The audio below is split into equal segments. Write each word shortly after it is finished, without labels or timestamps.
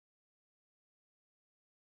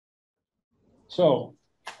So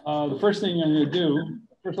the first thing I'm going to do,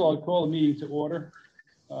 first of all, I'll call the meeting to order.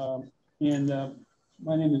 My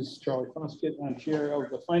name is Charlie Foskett. I'm chair of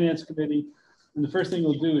the Finance Committee. And the first thing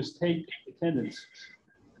we'll do is take attendance.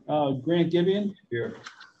 Grant Gibeon. Here,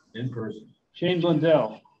 in person. Shane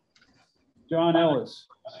Blundell. John Ellis.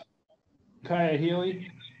 Kaya Healy.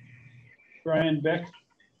 Brian Beck.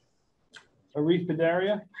 Arif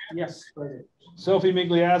Padaria. Yes. Sophie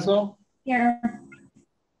Migliazzo. Here.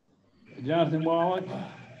 Jonathan Wallach.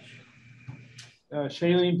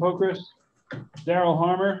 Shailene Pokris. Daryl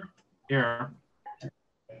Harmer. Here.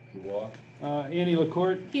 Annie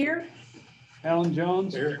LaCourte. Here. Alan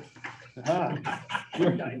Jones. Here.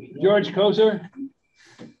 George Kozer.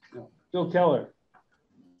 Bill Keller.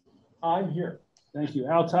 I'm here. Thank you.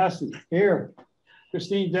 Al Tassi. Here.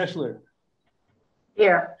 Christine Deschler.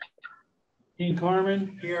 Here. Dean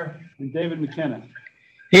Carmen. Here. And David McKenna.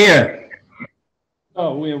 Here.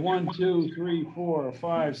 Oh, we have 1, 2, 3, 4,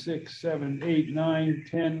 5, 6, 7, 8, 9,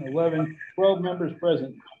 10, 11, 12 members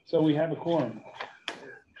present. So we have a quorum.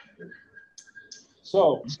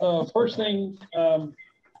 So first thing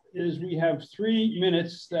is we have 3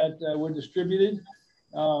 minutes that were distributed.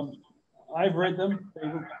 I've read them.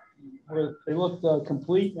 They look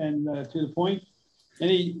complete and to the point.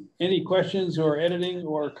 Any questions or editing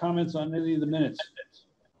or comments on any of the minutes?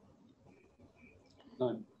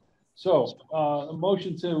 None. So a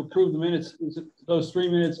motion to approve the minutes is those 3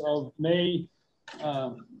 minutes of May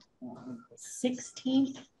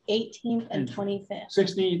 16th, 18th, and 25th.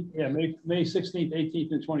 16th, yeah, May 16th,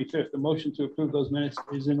 18th, and 25th. The motion to approve those minutes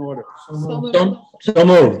is in order. So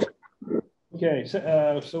moved. Okay,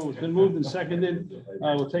 so it's been moved and seconded.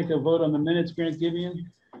 We'll take a vote on the minutes. Grant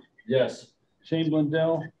Gibeon. Yes. Shane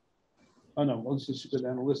Blundell. Oh no, let's just go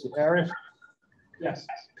down the list. Arif. Yes.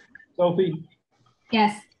 Sophie.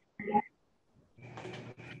 Yes.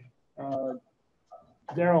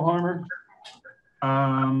 Daryl Harmer.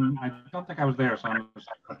 I don't think I was there, so I'm just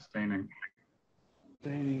abstaining.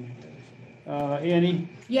 Annie.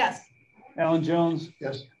 Yes. Alan Jones.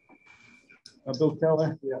 Yes. Bill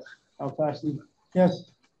Keller. Yes. Al Tassi.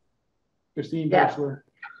 Yes. Christine Yes. Deschler.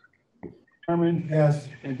 Herman. Yes.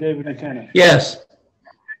 And David McKenna. Yes.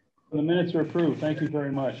 The minutes are approved. Thank you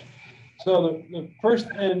very much. So the first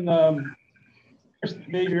and first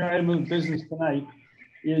major item of business tonight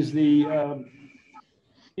is the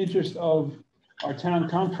interest of our town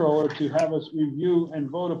comptroller to have us review and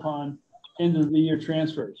vote upon end of the year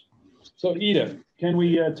transfers. So Ida, can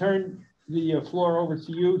we turn the floor over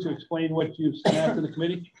to you to explain what you've sent out to the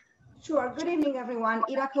committee? Sure. Good evening, everyone.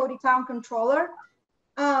 Ida Cody, Town Controller.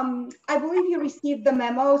 I believe you received the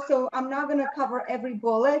memo, so I'm not going to cover every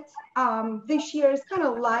bullet. This year is kind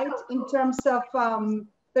of light in terms of,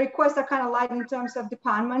 the requests are kind of light in terms of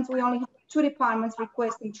departments. We only have 2 departments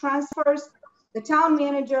requesting transfers. The town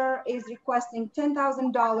manager is requesting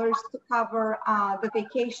 $10,000 to cover the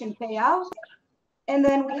vacation payout. And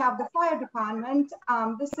then we have the fire department.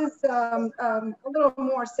 This is a little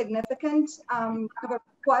more significant of a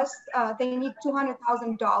request. They need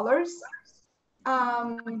 $200,000.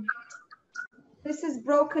 This is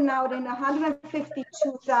broken out in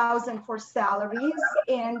 $152,000 for salaries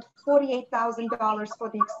and $48,000 for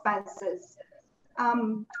the expenses.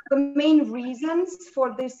 The main reasons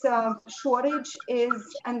for this shortage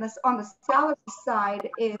is, and this on the salary side,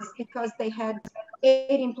 is because they had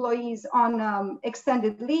 8 employees on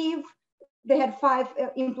extended leave. They had 5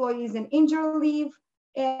 employees in injury leave,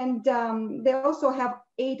 and they also have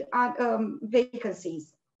 8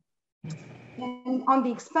 vacancies. And on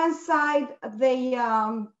the expense side, they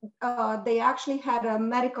actually had a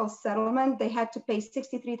medical settlement. They had to pay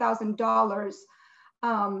 $63,000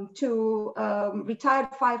 to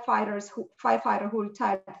retired firefighter who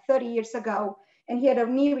retired 30 years ago, and he had a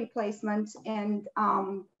knee replacement, and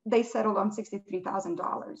they settled on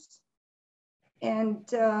 $63,000. And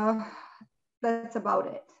that's about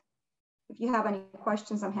it. If you have any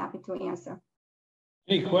questions, I'm happy to answer.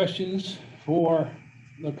 Any questions for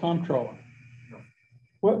the comptroller?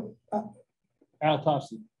 What? Al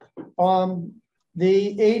Tassi.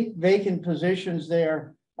 The 8 vacant positions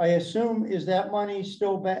there, I assume, is that money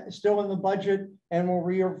still in the budget and will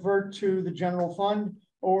revert to the general fund,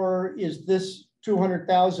 or is this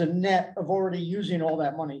 200,000 net of already using all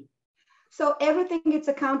that money? So everything is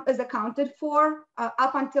accounted for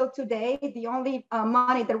up until today. The only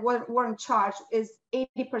money that weren't charged is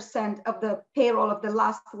 80% of the payroll of the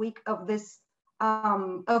last week of this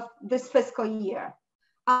fiscal year.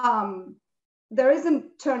 There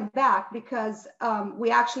isn't turn back because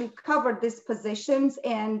we actually covered these positions,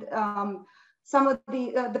 and some of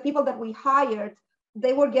the people that we hired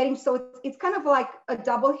they were getting, so it's kind of like a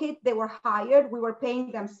double hit. They were hired, we were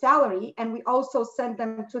paying them salary, and we also sent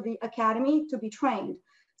them to the academy to be trained.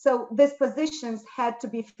 So these positions had to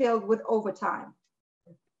be filled with overtime.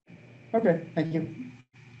 Okay, thank you.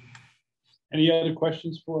 Any other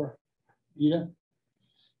questions for Ida?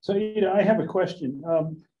 So Ida, I have a question.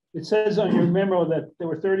 It says on your memo that there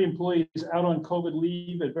were 30 employees out on COVID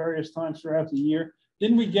leave at various times throughout the year.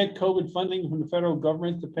 Didn't we get COVID funding from the federal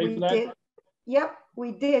government to pay for that? Did. Yep,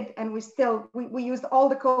 we did, and we used all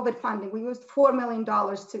the COVID funding. We used $4 million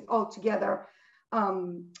altogether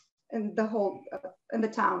in the whole in the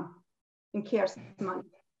town in CARES money.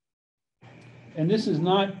 And this is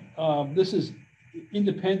not this is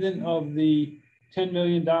independent of the $10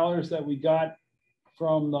 million that we got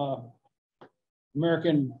from the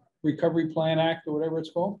American Recovery Plan Act or whatever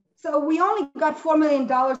it's called. So we only got $4 million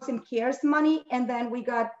in CARES money, and then we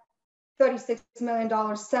got $36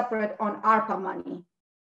 million separate on ARPA money.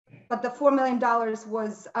 But the $4 million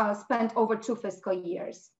was spent over 2 fiscal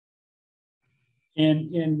years.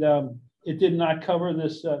 And it did not cover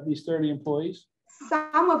this these 30 employees?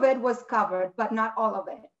 Some of it was covered, but not all of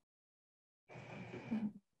it.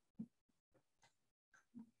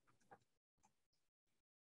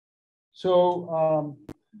 So,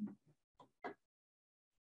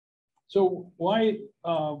 so why,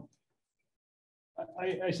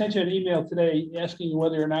 I sent you an email today asking you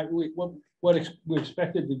whether or not what we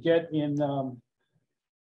expected to get in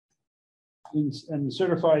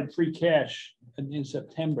certified free cash in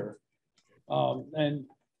September, and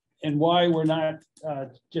why we're not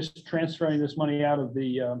just transferring this money out of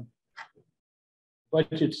the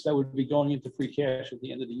budgets that would be going into free cash at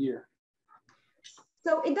the end of the year.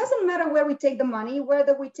 So it doesn't matter where we take the money,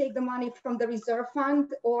 whether we take the money from the reserve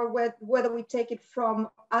fund or whether we take it from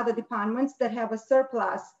other departments that have a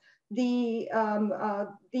surplus. The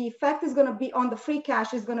effect is going to be on the free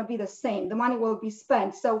cash is going to be the same. The money will be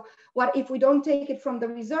spent. So what if we don't take it from the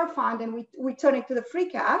reserve fund and we turn it to the free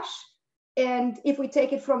cash? And if we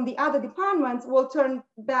take it from the other departments, we'll turn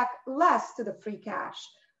back less to the free cash.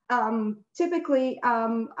 Typically,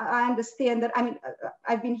 I understand that, I mean,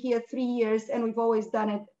 I've been here 3 years and we've always done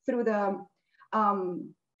it through the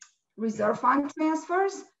reserve fund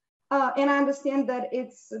transfers. And I understand that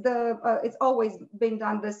it's always been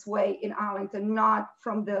done this way in Arlington, not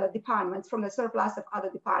from the departments, from the surplus of other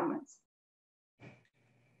departments.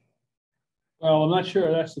 Well, I'm not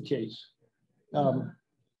sure that's the case.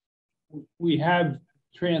 We have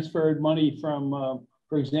transferred money from,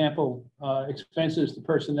 for example, expenses to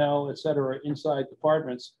personnel, et cetera, inside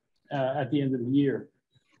departments at the end of the year.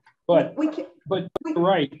 But you're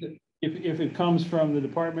right, if it comes from the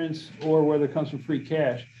departments or whether it comes from free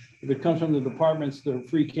cash, if it comes from the departments, the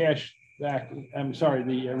free cash back, I'm sorry,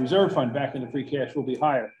 the reserve fund back in the free cash will be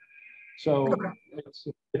higher. So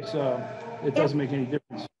it doesn't make any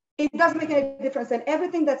difference. It doesn't make any difference, and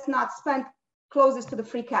everything that's not spent closes to the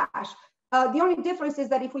free cash. The only difference is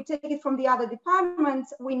that if we take it from the other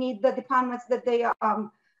departments, we need the departments that they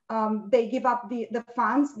give up the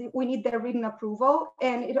funds. We need their written approval,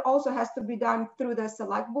 and it also has to be done through the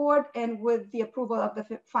select board and with the approval of the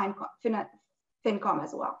FinCom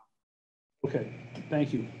as well. Okay,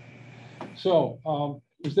 thank you. So, are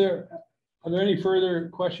there any further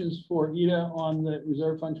questions for Ida on the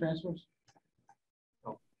reserve fund transfers?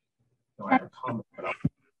 No, I have a comment.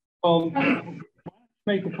 Well,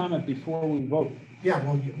 make a comment before we vote. Yeah,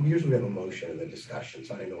 well, we usually have a motion in the discussion,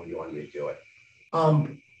 so I didn't know when you wanted me to do it.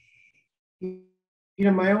 You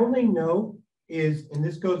know, my only note is, and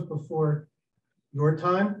this goes before your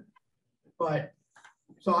time, but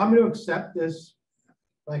so I'm going to accept this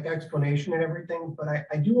like explanation and everything, but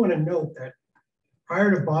I do want to note that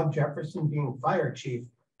prior to Bob Jefferson being fire chief,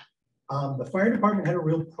 the fire department had a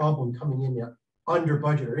real problem coming in under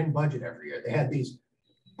budget or in budget every year. They had these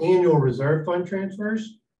annual reserve fund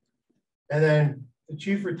transfers, and then the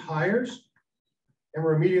chief retires and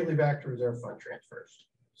we're immediately back to reserve fund transfers.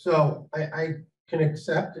 So I can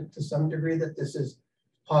accept it to some degree that this is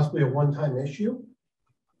possibly a one-time issue,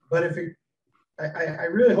 but if it, I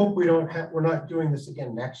really hope we're not doing this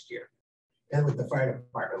again next year and with the fire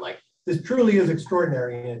department. Like, this truly is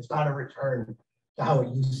extraordinary and it's not a return to how it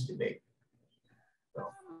used to be. So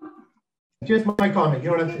just my comment, you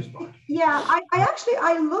don't have to respond. Yeah,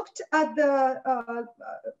 I looked at the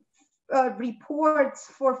reports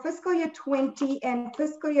for fiscal year 20 and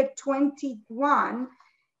fiscal year 21,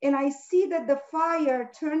 and I see that the fire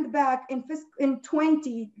turned back in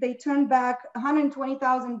 20, they turned back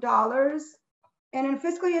 $120,000, and in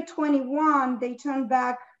fiscal year 21, they turned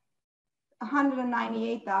back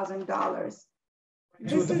 $198,000.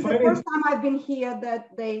 This is the first time I've been here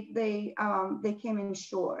that they came in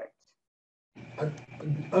short.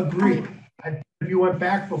 Agreed. If you went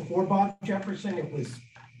back before Bob Jefferson, it was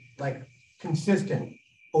like consistent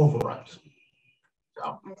overruns.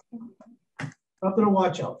 So something to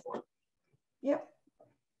watch out for. Yep.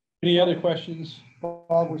 Any other questions?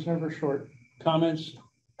 Bob was never short. Comments?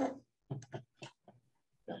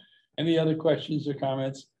 Any other questions or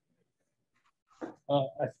comments?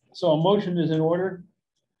 So a motion is in order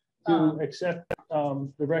to accept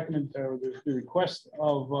the request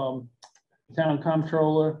of town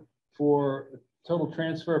comptroller for total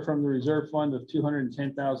transfer from the reserve fund of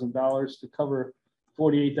 $210,000 to cover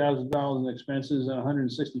 $48,000 in expenses and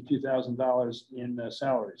 $162,000 in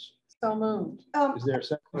salaries. So moved. Is there a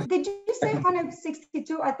second? Did you say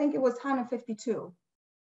 162? I think it was 152.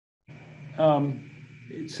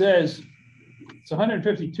 It says it's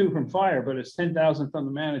 152 from fire, but it's 10,000 from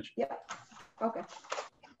the manager. Yeah. Okay.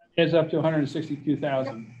 It's up to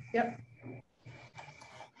 162,000. Yep.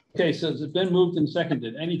 Okay, so it's been moved and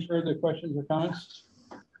seconded. Any further questions or comments?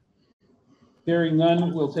 Hearing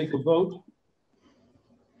none, we'll take a vote.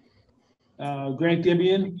 Grant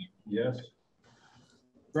Gibeon, Yes.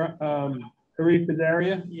 Harif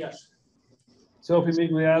Padaria, Yes. Sophie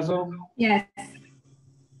Migliazzo, Yes.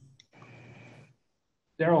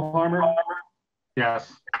 Daryl Harmer,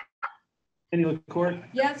 Yes. Penny LaCourte,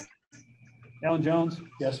 Yes. Alan Jones,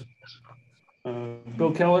 Yes.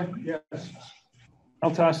 Bill Keller, Yes.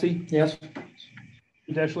 Al Tassi, Yes.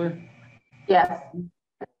 Deschler, Yes.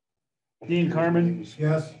 Dean Carmen,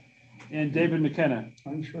 Yes. and David McKenna.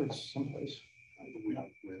 I'm sure it's someplace.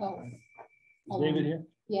 Oh. Is David here?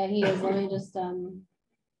 Yeah, he is. Let me just,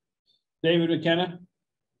 David McKenna?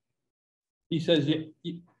 He says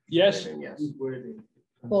yes? Yes.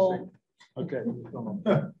 cool. Okay.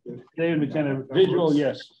 David McKenna, visual,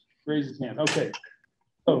 yes. Raise his hand. Okay.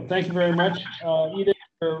 So thank you very much. Edith,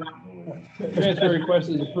 your transfer request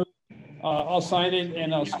is approved. I'll sign it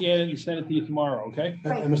and I'll scan it and send it to you tomorrow, okay?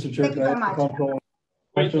 Great. Mr. Chair, Thank you can I very ask a much. control?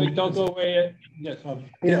 Wait, don't go away yet. Yes.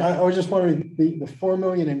 Yeah, I was just wondering, the $4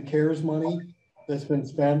 million in CARES money that's been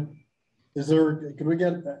spent, could we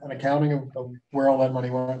get an accounting of where all that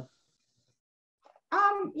money went?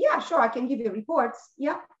 Yeah, sure. I can give you reports.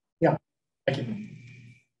 Yeah. Thank you.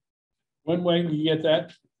 When might we get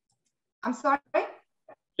that? I'm sorry.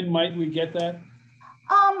 When might we get that?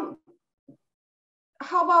 How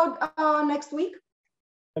about next week?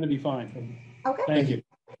 That'd be fine. Okay. Thank you.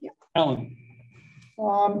 Yeah. Alan,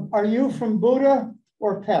 Are you from Buda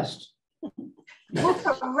or Pest?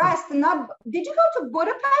 Bucharest, not. Did you go to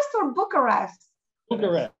Budapest or Bucharest?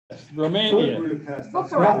 Bucharest, Romania.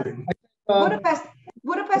 Bucharest.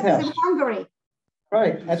 Budapest is in Hungary.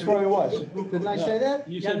 Right, that's where I was. Didn't I say that?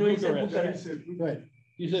 You said Bucharest. Right.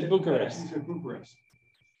 You said Bucharest.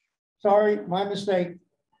 Sorry, my mistake.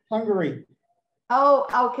 Hungary. Oh,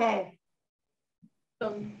 okay.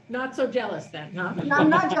 So not so jealous then, huh? I'm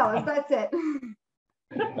not jealous. That's it.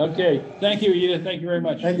 Okay, thank you, Edith. Thank you very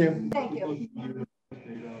much. Thank you. Thank you.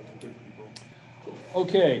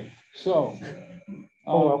 Okay, so.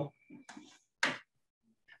 Oh, well.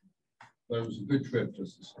 But it was a good trip,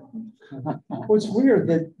 just to say. Well, it's weird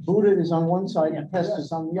that Buda is on one side and Pest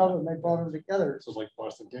is on the other, and they brought them together. This is like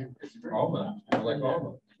Boston game. Alma, I like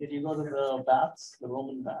Alma. Did you go to the baths, the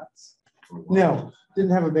Roman baths? No,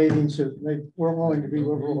 didn't have a bathing suit. They weren't willing to be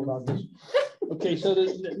liberal about this. Okay, so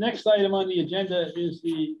the next item on the agenda is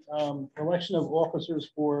the election of officers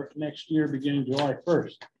for next year, beginning July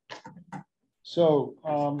 1st. So,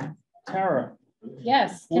 Tara,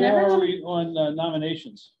 Yes. Can where are everyone, we on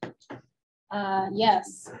nominations?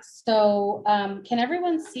 yes. So, can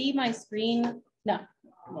everyone see my screen? No,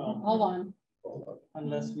 hold on.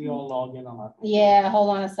 Unless we all log in on our. Yeah,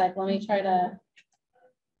 hold on a sec. Let me try to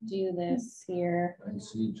do this here. I can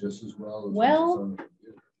see just as well. As Well,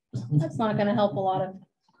 that's not going to help a lot of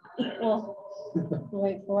people.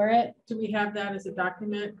 Wait for it. Do we have that as a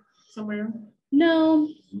document somewhere? No,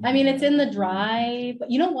 I mean, it's in the drive.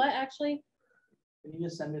 You know what, actually? Can you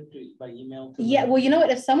just send it by email? Yeah, well, you know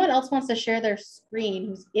what? If someone else wants to share their screen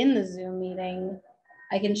who's in the Zoom meeting,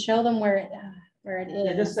 I can show them where it is.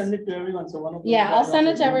 Yeah, just send it to everyone. So one of Yeah, I'll send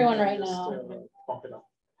it to them everyone can right just, now. Pop it up.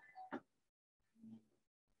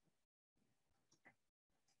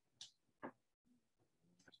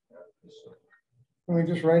 Can we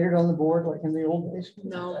just write it on the board like in the old days?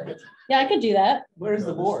 No. Yeah, I could do that. Where is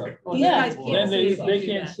the board? Oh, Yeah. there's the board. Then they see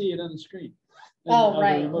can't that. see it on the screen. Oh,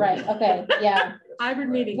 right. Okay, yeah. Hybrid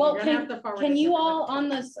meeting. Well, You're gonna have to forward can it you to all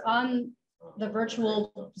everybody. on the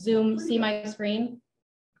virtual Zoom see my screen?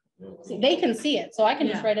 See, they can see it, so I can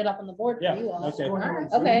just Yeah. write it up on the board for Yeah, you all. okay.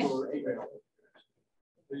 Okay.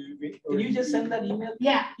 Can you just send that email?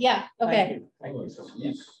 Yeah, okay. Thank you so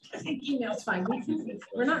much. I think email's fine.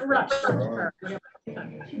 We're not rushed.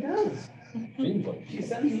 She does. Seems like. She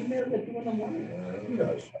sends email at 2 in the morning. Who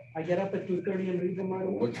does? I get up at 2:30 and read them right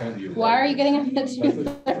away. What time do you? Why are you getting up at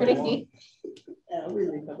 2:30? Yeah, we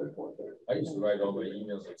wake up at 4:30. I used to write all my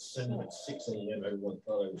emails at 6 a.m. Everyone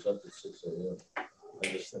thought I was up at 6 a.m. I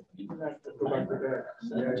just have to be. Go back to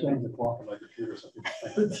bed. Change the clock on my computer. So people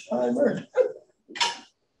think- Timer.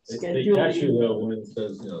 They Schedule catch you the- though when it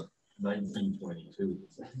says, 1922.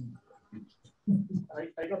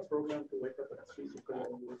 I got programmed to wake up at 3 to go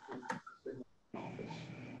and work in the office.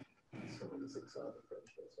 76 hours, so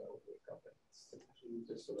I would wake up at 6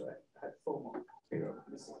 just so that I had FOMO.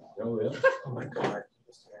 Oh, yeah. Oh my God.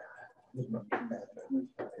 This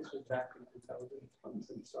was back in 2001,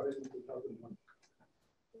 so it started in 2001.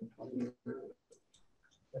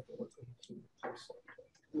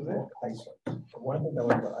 One thing I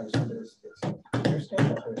like about Iceland is understand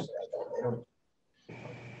what they're saying. They don't.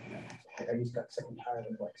 I just got sick and tired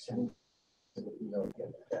of like sending, get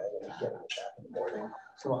it back in the morning.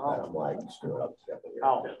 So I'm like, screw it up.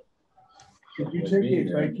 How? Did you take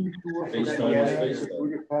the banking tour? Based on Yeah, space.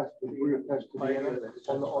 Budapest to Vienna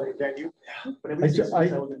on the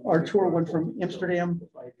Danube? Our tour went from Amsterdam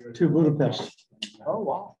to Budapest, Oh,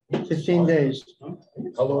 wow. 15 days,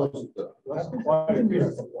 How long was it though? That's quite a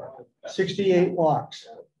beautiful. 68 walks.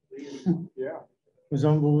 Yeah, It was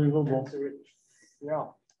unbelievable. yeah.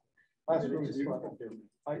 That's really beautiful.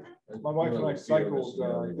 My wife and I cycled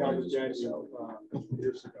down the Danube a couple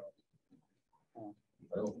years ago.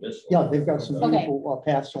 I don't miss. Yeah, they've got some Okay. beautiful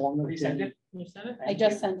paths along the. You send it? You sent it? I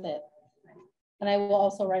just sent it. And I will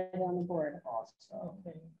also write it on the board.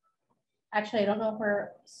 Okay. Actually, I don't know if we're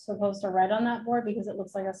supposed to write on that board because it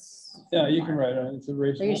looks like a. Yeah, you can write it. It's a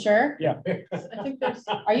race. Are you sure? I think there's.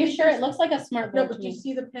 Are you sure? It looks like a smart No, board but to you me.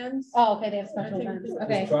 see the pens? Oh, okay, they have I special think pens. this-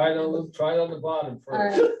 Okay. Try it on the bottom All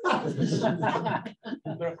first. right.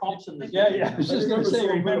 There are comps in this. Yeah, I was just gonna say,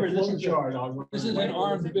 remember, this is an This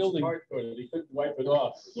armed building. He couldn't wipe it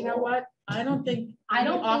off. You know what? I don't think I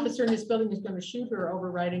don't any officer in this building is going to shoot her over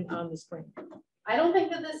writing on the screen. I don't think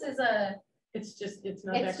that this is It's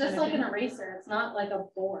not that it's kind just of like an thing. eraser. It's not like a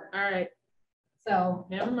board. All right, So,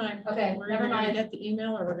 never mind. okay, We're never either gonna mind. get the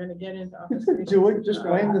email or we're gonna get into office. Do it, just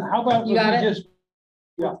blame the. How about we You got it?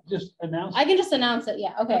 just announce? I can just announce it.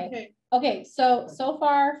 Yeah, okay. Okay, so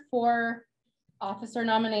far for officer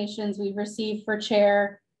nominations, we've received for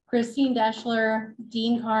chair, Christine Deschler,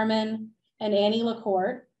 Dean Carmen, and Annie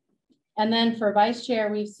LaCourte. And then for vice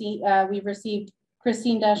chair, we've received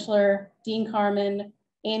Christine Deschler, Dean Carmen,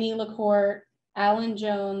 Annie LaCourte, Alan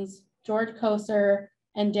Jones, George Koser,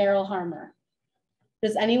 and Daryl Harmer.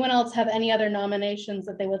 Does anyone else have any other nominations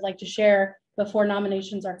that they would like to share before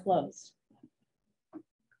nominations are closed?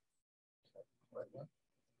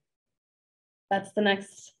 That's the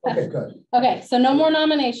next. Okay, good. Okay, so no more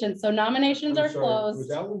nominations. So nominations I'm are sorry, closed.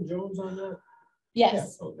 Was Alan Jones on that?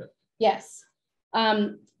 Yes, Okay. yes.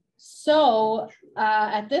 So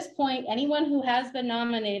at this point, anyone who has been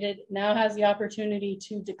nominated now has the opportunity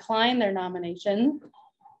to decline their nomination.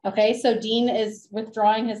 Okay, so Dean is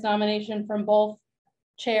withdrawing his nomination from both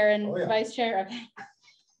chair and Oh, yeah. vice chair. Okay.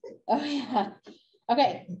 Oh, yeah.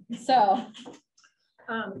 Okay, so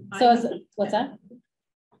what's that?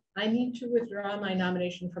 I need to withdraw my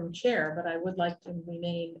nomination from chair, but I would like to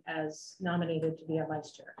remain as nominated to be a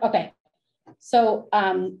vice chair. Okay, so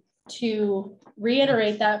to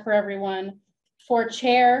reiterate that for everyone, for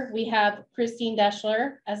chair, we have Christine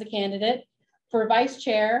Deschler as a candidate. For vice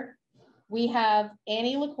chair, we have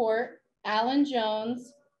Annie LaCourte, Alan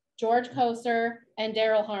Jones, George Koser, and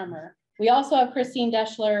Daryl Harmer. We also have Christine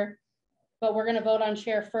Deschler, but we're gonna vote on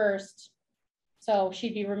chair first. So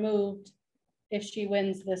she'd be removed if she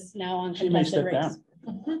wins this now She may uncontested step race.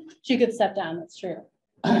 down. She could step down, that's true.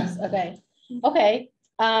 Yes, okay. Okay,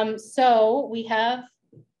 so we have,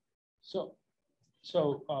 So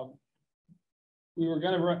we were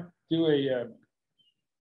gonna do a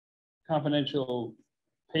confidential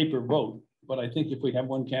paper vote, but I think if we have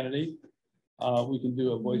one candidate, we can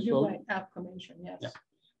do a voice You vote. by acclamation, yes. Yeah.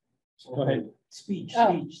 Go ahead. Speech,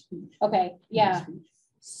 Oh. speech. okay, yeah.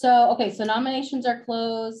 So, okay, so nominations are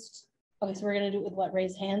closed. Okay, so we're gonna do it with what,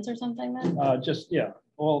 raise hands or something then? Just, yeah,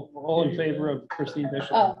 all in favor of Christine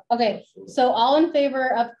Deschler. Oh, okay, so all in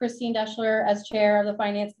favor of Christine Deschler as chair of the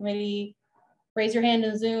finance committee, raise your hand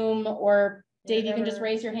in Zoom, or Dave, you can just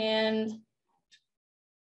raise your hand.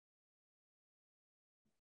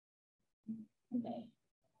 Okay,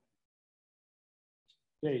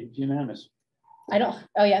 Okay, it's unanimous. I don't,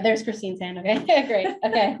 oh yeah, there's Christine's hand, okay, great,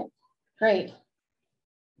 okay, great.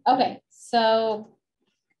 Okay, so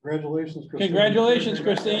Congratulations, Christine. Congratulations,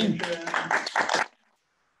 Christine.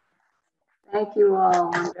 Thank you all.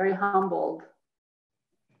 I'm very humbled.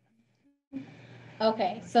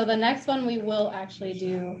 Okay, so the next one we will actually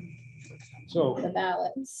do So the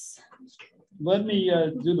ballots. let me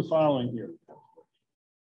do the following here.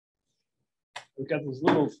 We've got this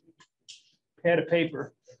little pad of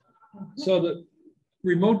paper. So the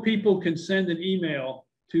remote people can send an email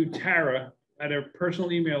to Tara at her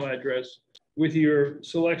personal email address with your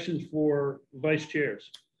selections for vice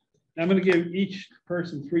chairs. I'm going to give each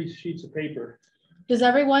person 3 sheets of paper. Does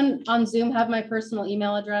everyone on Zoom have my personal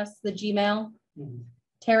email address, the Gmail?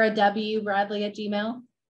 Tara W. Bradley at Gmail.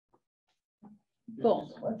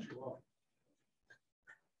 Cool.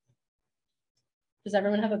 Does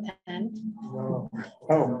everyone have a pen? No.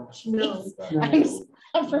 Oh. No.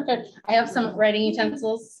 I'm perfect. I have some writing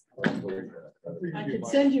utensils. I could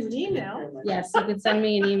send you an email. Yes, you could send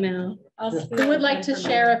me an email. Who would like to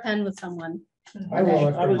share a pen with someone? I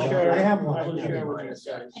will. I will share. I have I one. will share with you guys.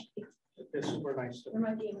 It's super nice. There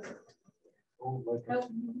might be.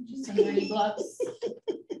 Just some dirty gloves.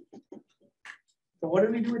 So what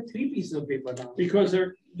do we do with 3 pieces of paper now? Because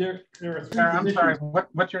there are 3 I'm sorry, positions.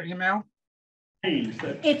 what's your email?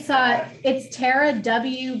 It's Tara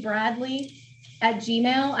W. Bradley at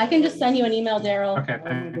Gmail. I can just send you an email, Daryl. Okay,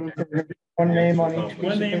 thank you. One name on each.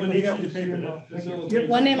 One name on each sheet of paper.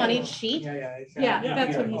 One name on each sheet? Yeah,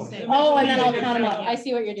 that's what he's saying. Oh, and then I'll count them up. I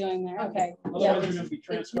see what you're doing there. Okay. Otherwise, Yeah. we're going to be It's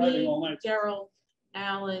transcribing me, all night. Daryl,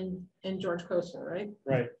 Alan, and George Koster, right?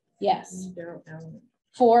 Right. Yes. Daryl, Alan.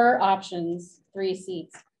 4 options, 3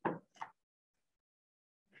 seats.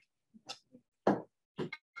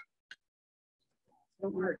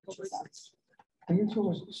 Are you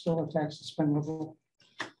still a tax suspendable?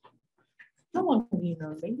 Someone can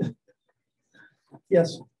email me.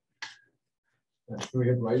 Yes. Do we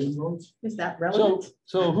have writing notes? Is that relevant?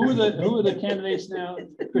 So who are the candidates now?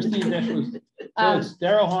 Christine Deschles. So it's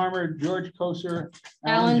Daryl Harmer, George Koser,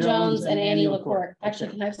 Alan Jones, and Annie LaCourte. Actually,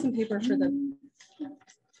 can I have some paper for the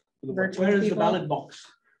virtual Where is the people? ballot box?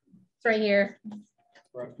 It's right here.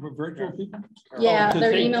 For virtual people? Yeah, to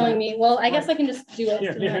they're take- emailing me. Well, I guess I can just do it.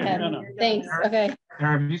 Here, through my here, head. no. Thanks. Okay.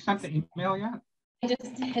 Tara, have you sent the email yet? I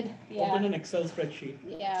just did. Open Yeah. an Excel spreadsheet.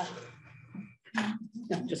 Yeah.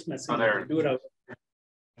 I'm just messing. Oh, there. with you. Do it out.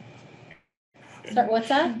 Start. What's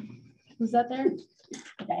that? Who's that there?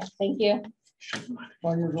 Okay. Thank you.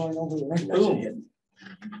 While you're going over the next. Boom.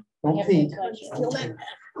 Don't peek.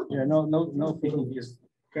 Yeah, no peeking here.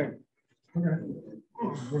 Okay.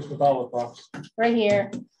 Where's the ballot box? Right here.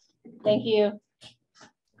 Thank you.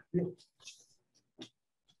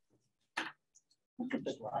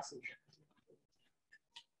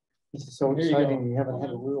 This is so Here you go. exciting. You haven't had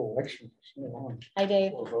a real election. for so long. Hi,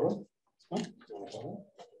 Dave.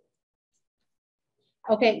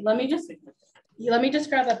 Okay, let me just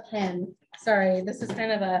grab a pen. Sorry, this is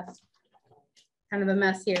kind of a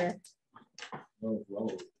mess here. No, well,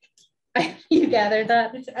 You gathered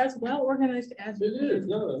that? It's as well organized as. it is,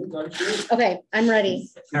 no, I'm sure. Okay, I'm ready.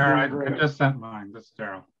 Tara, I just sent mine. This is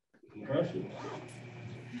Daryl.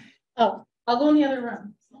 Oh, I'll go in the other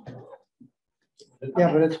room.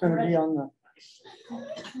 Yeah, but it's gonna be on the.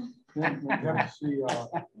 Yeah, see,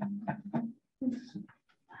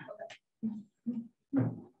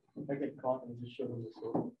 If I get caught, I'll just show them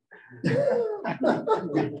this.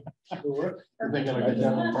 It'll work. Are they gonna get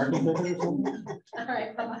down on parking ticket or something? All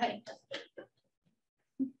right, bye-bye.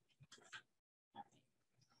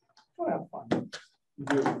 Oh, have fun.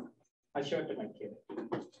 I show it to my kid.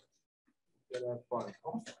 Gotta have fun.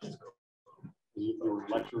 You were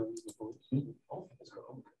lecturing the folks? Oh, let's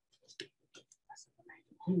go.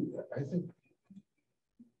 I think.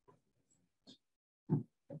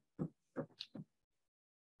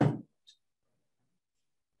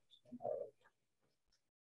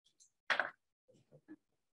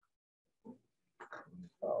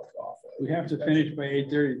 We have to finish by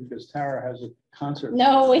 8:30 because Tara has a concert.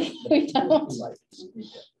 No, we don't.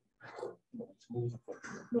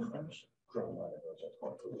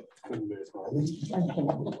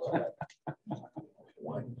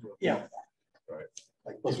 Yeah.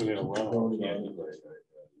 Like, plus we need a run.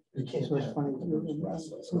 So it's funny.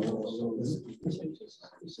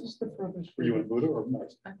 This is the furthest. Were you in Buda or?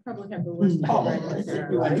 I probably have the list. Oh, right there.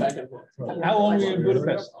 we went back and forth. How long were you in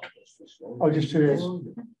Budapest? Oh, just 2 days.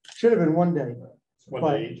 Should have been 1 day. What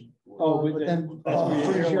But- age? But then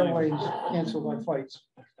British Airways canceled my flights.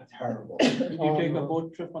 Terrible. Did you take a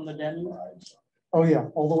boat trip on the Danube? Oh, yeah,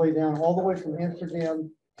 all the way down, all the way from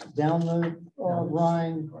Amsterdam, down the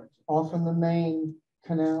Rhine, off in the Main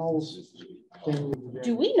canals. Then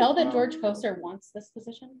Do we know that George Koster wants this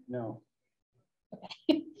position? No.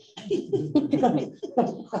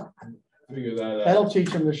 Figure that out. That'll teach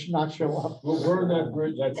him to not show up. We'll burn that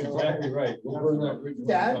bridge. That's exactly right. We'll burn that bridge.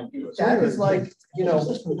 That is like, He was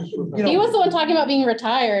the one talking about being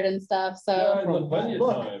retired and stuff, so. Yeah, plenty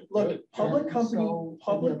of time. Look, public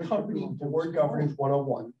company board governance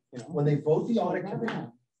 101, when they vote the audit committee,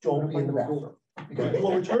 don't be in the bathroom. Because you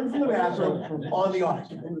will return from the bathroom on the audit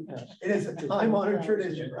committee. It is a time-honored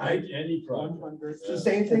tradition, right? Any project. It's the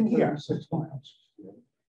same thing here. 6 miles.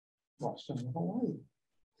 Boston, Hawaii.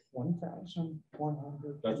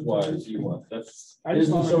 1,100. That's why he wants, that's, I it just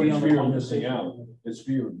isn't want to so be much on the fear of conversation. missing out, it's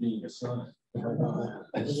fear of being assigned.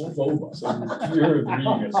 It's FOBA, fear of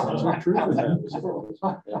being assigned.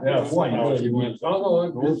 Yeah, why, you went, oh, no,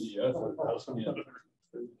 I'm busy. That's what- yeah.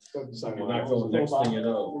 You're not going next thing you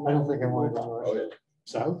know. I don't think I want to. Oh, yeah.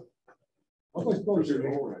 South?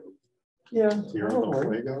 Yeah.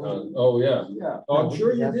 Oh, yeah. Yeah. Oh, I'm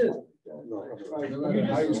sure you did. You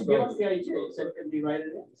just give us the idea, you said can be right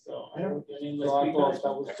in, so. I don't, I mean, let's be honest.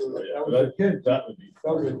 That would be. That was a hint. That would be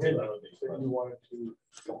You wanted to.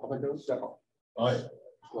 Oh,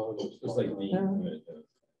 yeah. Just like me.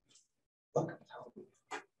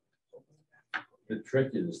 The trick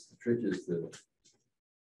is to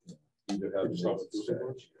either have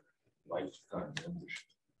lifetime membership.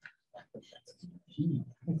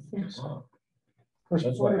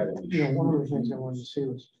 That's why I had to be One of the things I wanted to see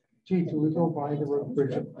was, gee, do we go by the road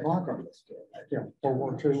bridge at Markham? Yeah, World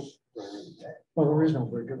War II. Well, there is no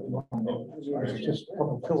bridge at Markham. It's just a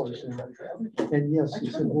couple of pillars. And yes, he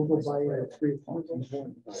said, we'll go by it at 3 o'clock in the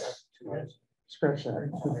morning. Scratch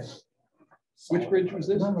that. Which bridge was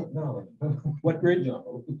this? No. What bridge?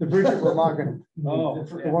 The bridge at Remagen. Oh,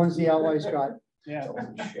 The ones the Allies got. yeah.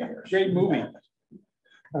 Great movie.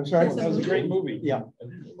 I'm sorry. That was a great movie. Yeah.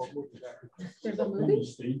 There's a movie?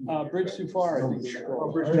 Bridge Too Far, I think.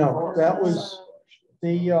 No, that was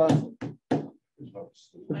the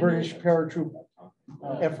British paratroop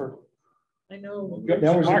effort. I know.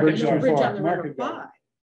 That was a Market bridge too Garden. Bridge far. on the River Market Garden.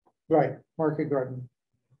 Kwai. Right, Market Garden.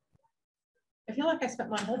 I feel like I spent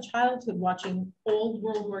my whole childhood watching old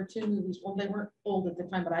World War II movies. Well, they weren't old at the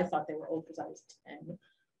time, but I thought they were old because I was 10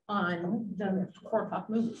 on the 4 o'clock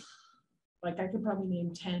movie. Like I could probably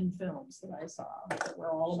name 10 films that I saw that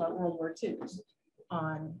were all about World War II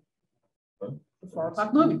on the 4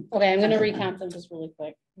 o'clock movie. Okay, I'm gonna recount them just really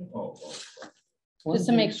quick, just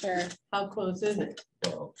to make sure. How close is it?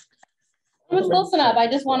 It was close enough. I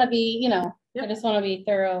just want to be, I just want to be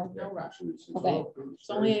thorough. No rush. Okay. It's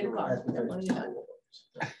only 8 o'clock. We got plenty of time.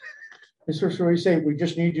 Mr. Suri say, we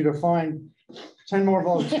just need you to find 10 more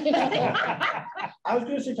votes. I was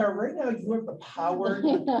gonna say, Tara, right now you have the power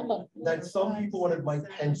that some people wanted Mike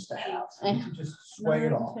Pence to have. You can just sway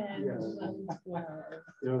it off.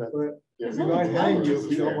 If you might hang you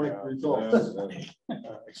if you don't like the results.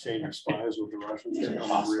 Exchanging spies with the Russians.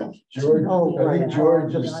 George, Oh, I right, think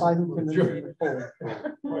George the is. silent committee.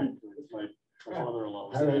 My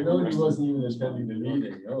father-in-law. Had I known he wasn't even attending the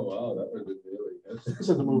meeting, oh, wow, that would have been really. This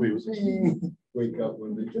is the movie. Was Wake up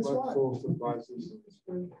when they.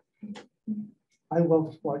 I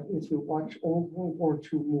love what, if you watch old World War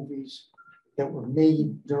II movies that were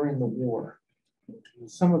made during the war,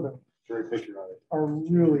 some of them very patriotic. are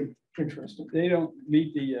really interesting. They don't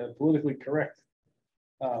meet the politically correct.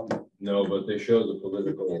 No, but they show the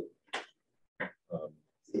political.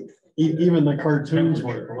 Even the cartoons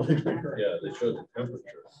were politically correct. Yeah, they show the temperature.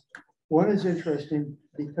 One is interesting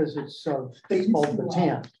because it's called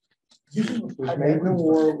Bataan. It was made in the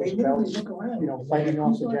war, it was about, fighting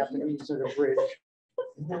off the Japanese at a bridge.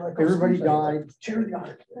 Everybody died,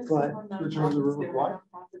 but Return of the River Kwai?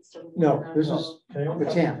 no, this is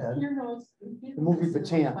Bataan. The movie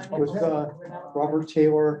Bataan with Robert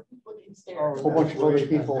Taylor, a whole bunch of other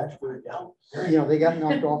people. They got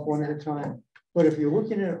knocked off one at a time. But if you're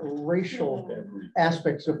looking at racial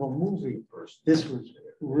aspects of a movie, this was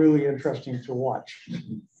really interesting to watch.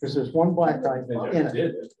 Because there's one black guy in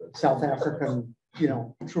it, South African,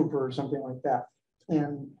 trooper or something like that.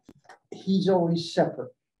 And he's always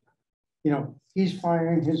separate. He's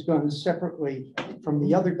firing his guns separately from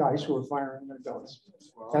the other guys who are firing their guns.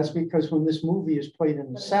 That's because when this movie is played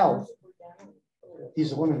in the South,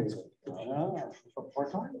 he's eliminated.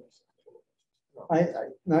 I'm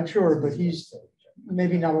not sure, but he's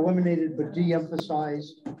maybe not eliminated, but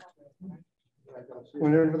de-emphasized.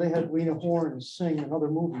 Whenever they had Lena Horne sing in other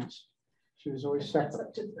movies, she was always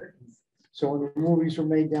separate. So when the movies were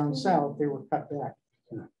made down south, they were cut back.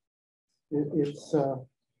 We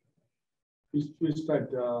spent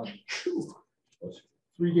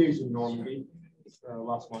 3 days in Normandy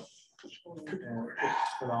last month. And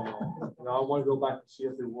it's phenomenal. And I want to go back and see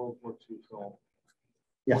every World War II film.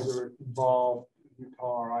 Yeah. whether it involved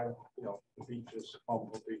Utah, the beaches, Palm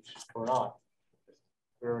Beach or not.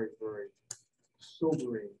 Very, very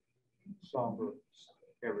sobering, somber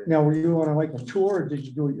area. Now, were you on like a tour or did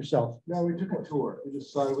you do it yourself? No, we took a tour. We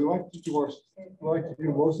decided we like to do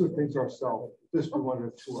most of the things ourselves. This we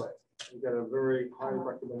wanted a tour. We got a very highly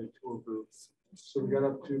recommended tour group. So we got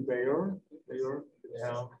up to Bayer, the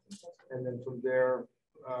town, and then from there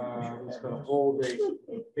we spent a whole day,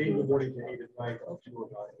 8 in the morning to 8 at night, tour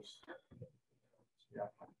guides. Yeah,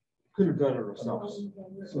 could have done it ourselves.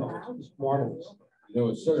 So it's marvelous.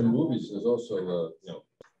 In certain movies, there's also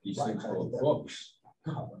these things called books.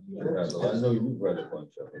 I know you've read a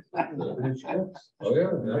bunch of it. Oh yeah.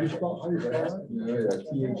 How do you spell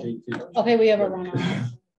that? THAT. Okay, we have a runoff.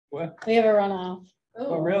 What? We have a runoff.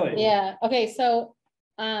 Oh, really? Yeah. Okay, so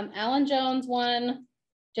Alan Jones won,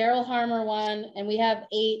 Gerald Harmer won, and we have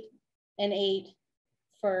 8 and 8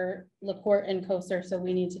 for LaPorte and Coaster, so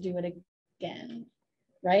we need to do it again,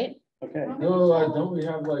 right? Okay. No, don't we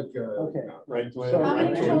have like okay, right? How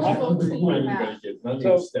many total votes do you have?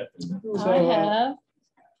 I have.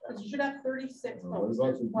 Because you should have 36 What votes.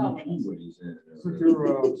 about the There's 12 of VP us. when he's in? Put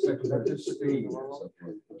your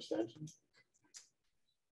second.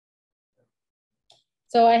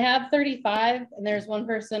 So I have 35, and there's one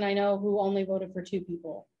person I know who only voted for 2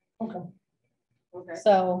 people. Okay. Okay.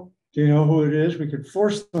 So, Do you know who it is? We could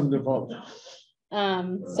force them to vote.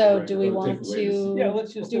 so do we want to Yeah,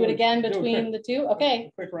 let's just do it again do a between the 2?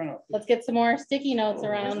 Okay, quick runoff. let's get some more sticky notes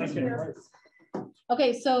around. Okay.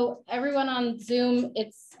 Okay, so everyone on Zoom,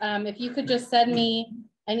 it's, if you could just send me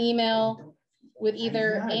an email with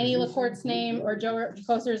either Annie LaCourte's name or Joe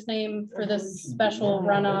Coaster's name for this special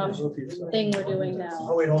runoff thing we're doing now.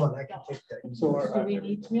 Oh, wait, hold on, I can take that. So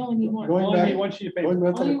We only need one. going Only back, need one sheet of paper. going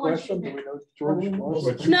back to Only the one question, sheet. do we know George?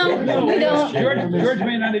 wants- No, we don't. George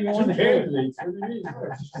may not even want to hear it.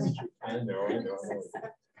 I know.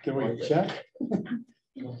 Can we check?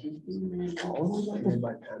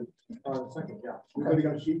 Second, yeah. Everybody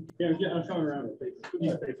got a sheet? Yeah, I'm coming around.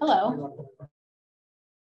 Hello.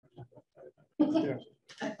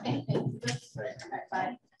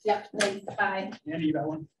 Bye. Yep, thanks, bye. Andy, you got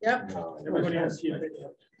one? Yep. Everybody has a sheet of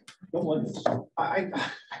paper. Don't let this. I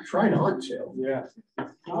try not to. Yeah.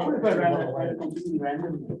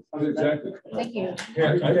 Exactly. Thank you.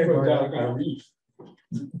 Yeah, I put down a reef.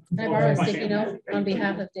 Can I borrow a sticky note on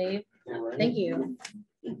behalf of Dave? Thank you.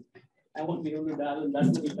 I won't be able to dial in that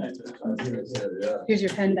many times. Here's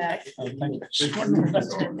your pen back. Thank you.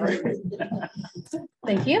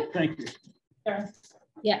 Thank you. Thank you.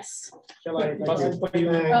 Yes. Shall I bust it for you?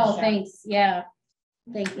 Oh, thanks. Yeah.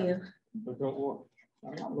 Thank you.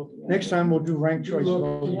 Next time we'll do ranked choice.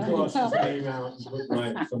 voting.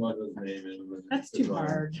 That's too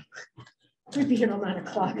hard. We'd be here till 9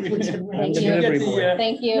 o'clock. if we did Thank rank. you. Get the,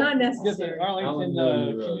 Thank you. Not get the necessary. Arlington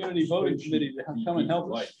Community Voting Committee to come and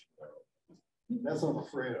help us. That's what I'm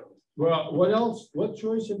afraid of. Well, what else? What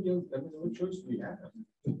choice have you? I mean, what choice do we have?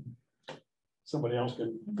 Somebody else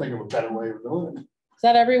can think of a better way of doing it. Is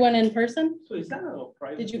that everyone in person? So is that a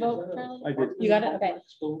private? Did you vote, Charlie? I did. You got it? Okay.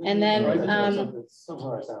 And then,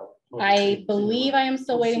 I believe I am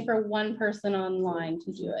still waiting for one person online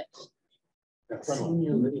to do it.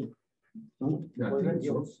 Senior living. What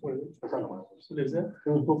is that?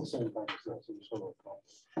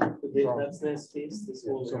 That's their space, this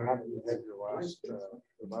whole. So how do you have your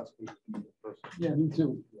last meeting person? Yeah, me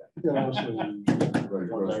too. Yeah. And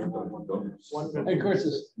of course,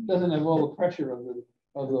 it doesn't have all the pressure of the,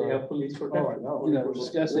 They have police protection.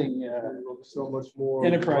 discussing, So much more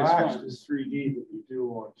Enterprise relaxed funds. is 3D than you do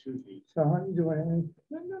on 2D. So how do you do it?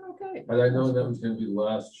 Okay. Had I known that was gonna be the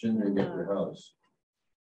last shindig at your house,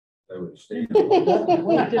 I would have stayed. Didn't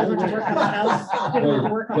want to work on the house. Didn't want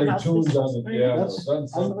to work on the Play house. tunes on the piano. That's- done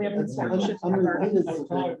something. We haven't started shit in our garden.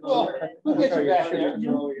 We'll get you back there.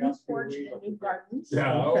 New porch and new gardens.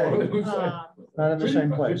 Yeah. Okay. Not in the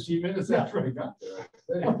same place. 15 minutes after I got there.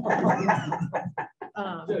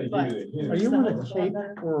 But Are you on a cape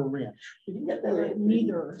or a ranch? neither,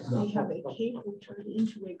 we have a cape we turned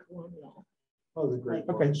into a colonial, Oh, the great.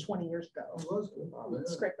 like Okay. 20 years ago.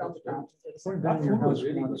 Scraped all the top. We've been in your house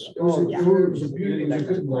once. It was a beauty, it was a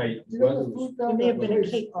good night. Weather was- It may have been a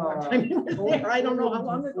cape the last time you were there. I don't know how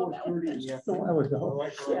long ago that was. I would go.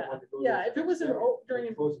 Yeah, if it was during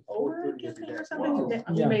an over campaign or something,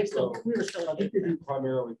 we may have still, we were still, okay,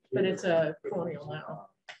 Primarily. but it's a colonial now.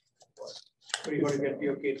 So you're gonna get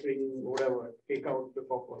your catering, whatever, take out the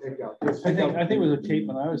popcorn. Take out. I think it was a tape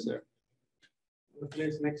when I was there. The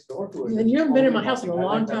place next door to it. And you haven't been in my house in a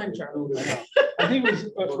long time, Charlie. I think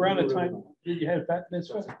it was around the time that you had bat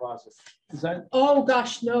mitzvah. Is that? Oh,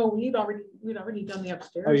 gosh, no, we'd already done the Oh,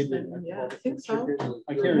 upstairs. you did? Then. Yeah, I think so.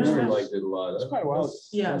 I can't remember. Like did a lot. It's quite a while.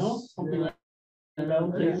 Yeah. Something like.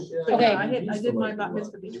 Okay. I did my bat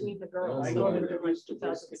mitzvah between the girls. So I did it like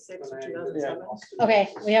 2006 or 2007. Okay,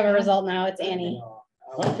 we have a result now. It's Annie.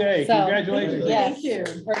 Okay, So, congratulations. yes, Thank you.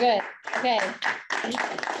 we're good. Okay.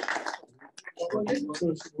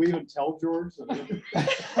 So should we even tell George? He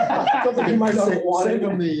might not Send want it.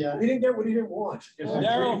 him the, He didn't get what he didn't want.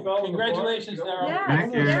 Daryl, congratulations, Daryl. Yeah.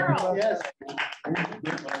 Thank you. Daryl. Yes. Thank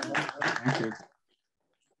you.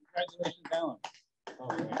 Congratulations, Alan.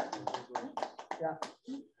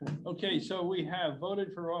 Okay, so we have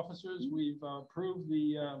voted for officers. We've approved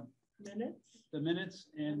the minutes,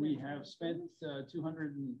 and we have spent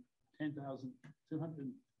 210,000,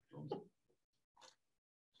 200.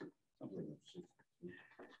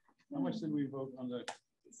 How much did we vote on the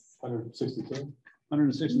 162.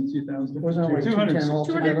 162,000? Wasn't it like 210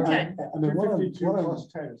 altogether? 210. I mean, what I'm, 252 what I'm, plus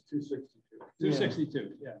 10 is 262.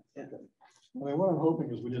 262, yeah. I mean, what I'm hoping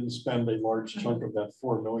is we didn't spend a large chunk of that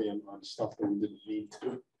 4 million on stuff that we didn't need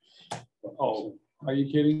to. Oh, are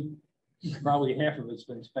you kidding? Probably half of it's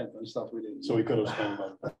been spent on stuff we didn't. So we could have spent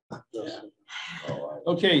on this.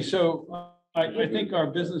 Okay, so I think our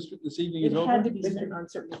business this evening It is had over. to be spent on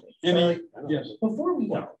certain things. Any, yes. Before we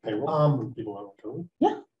go, Payroll, people out of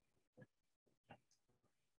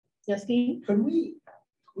Yes, Steve? could we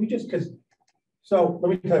just, so let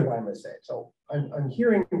me tell you why I'm gonna say it. So I'm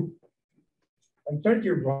hearing, I started to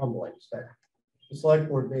hear rumblings that the select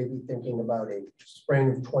board may be thinking about a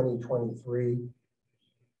spring of 2023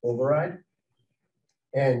 override.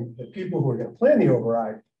 And the people who are gonna plan the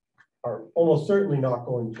override are almost certainly not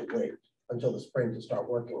going to wait until the spring to start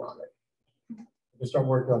working on it. To start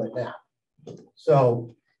working on it now.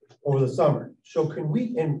 So over the summer. So can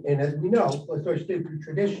we, and as we know, let's go straight through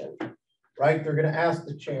tradition, right? They're gonna ask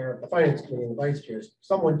the chair of the finance committee and the vice chairs,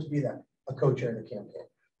 someone to be a co-chair of the campaign.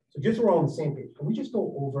 So just so we're all on the same page, can we just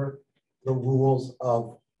go over the rules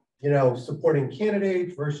of, supporting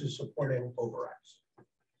candidates versus supporting overrides?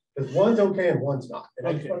 Because one's okay and one's not. And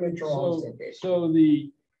I just want to make sure we're all on the same page. So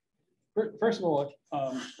first of all,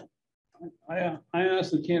 I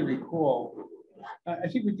honestly can't recall. I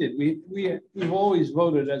think we did. We've always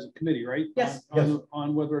voted as a committee, right? Yes.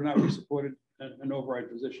 On whether or not we supported an override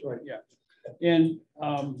position, right? Yeah. And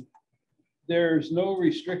there's no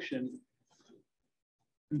restriction.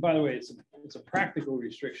 And by the way, it's a practical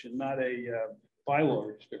restriction, not a bylaw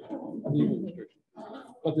restriction, a legal restriction.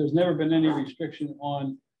 But there's never been any restriction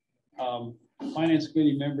on finance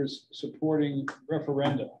committee members supporting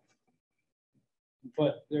referenda,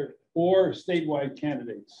 or statewide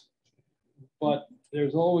candidates. But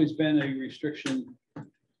there's always been a restriction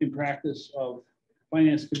in practice of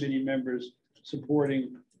finance committee members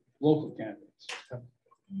supporting local candidates.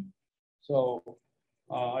 So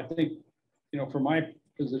I think, for my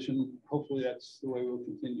position, hopefully that's the way we'll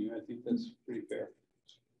continue. I think that's pretty fair.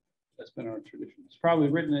 That's been our tradition. It's probably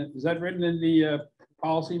written in, is that written in the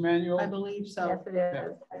policy manual? I believe so.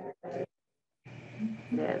 Yes, it is.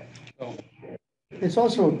 Yes. So, It's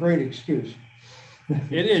also a great excuse.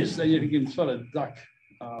 it is, so you can sort of duck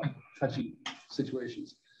touchy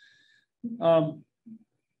situations.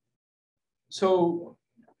 So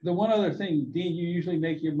the one other thing, Dean, you usually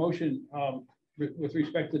make your motion with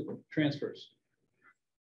respect to transfers.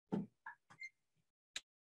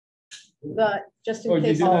 But just Oh, in did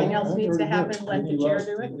you case do that? something else needs to happen, let the chair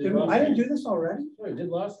do it. I didn't do this already? I did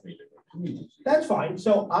last meeting. That's fine.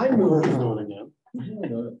 So I We're move. doing it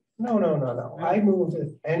again. No. I move if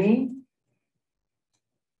any.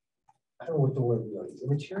 I don't know what the word is.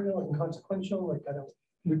 Immaterial, inconsequential, like I don't.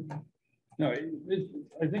 No,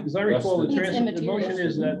 I think, as I recall, the motion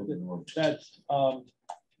is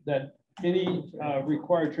that any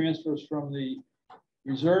required transfers from the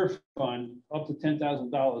reserve fund up to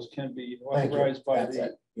 $10,000 can be authorized by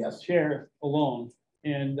the chair alone,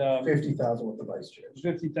 and 50,000 with the vice chair.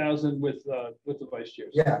 50,000 with the vice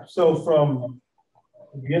chairs. Yeah. So from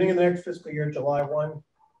the beginning of the next fiscal year, July 1,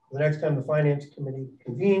 the next time the finance committee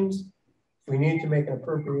convenes, if we need to make an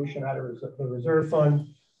appropriation out of the reserve fund,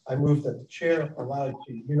 I move that the chair allowed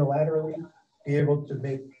to unilaterally be able to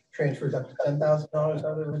make transfers up to $10,000 out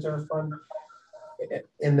of the reserve fund.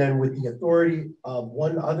 And then with the authority of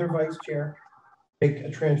one other vice chair, make a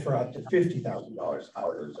transfer up to $50,000 out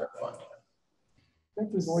of the reserve fund. I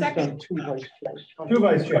think we've always done two vice chairs. Two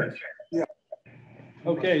vice chairs. Yeah.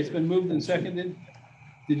 Okay, it's been moved and seconded.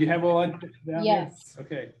 Did you have all that down? Yes. There?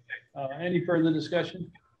 Okay. Any further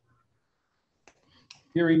discussion?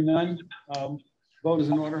 Hearing none. Vote is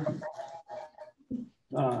in order.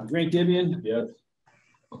 Grant Gibeon, Yes.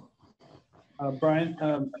 Brian,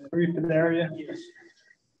 Marie Fidaria. Yes.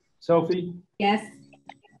 Sophie, Yes.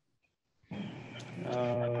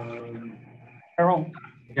 Carol,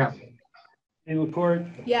 Yes. Annie LaCourt,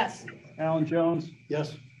 Yes. Alan Jones,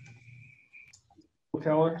 Yes. Bill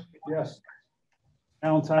Keller, Yes.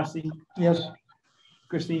 Alan Tosti, Yes.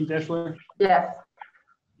 Christine Deschler, Yes.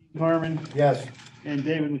 Harmon, Yes. and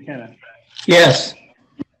David McKenna. Yes.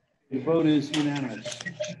 The vote is unanimous.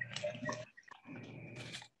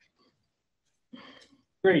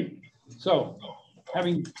 Great. So,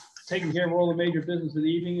 having taken care of all the major business of the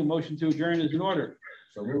evening, a motion to adjourn is in order.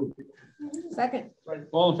 So moved. Second.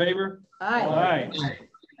 All in favor? Aye.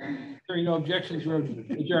 Aye. Hearing no objections, we're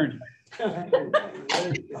adjourned.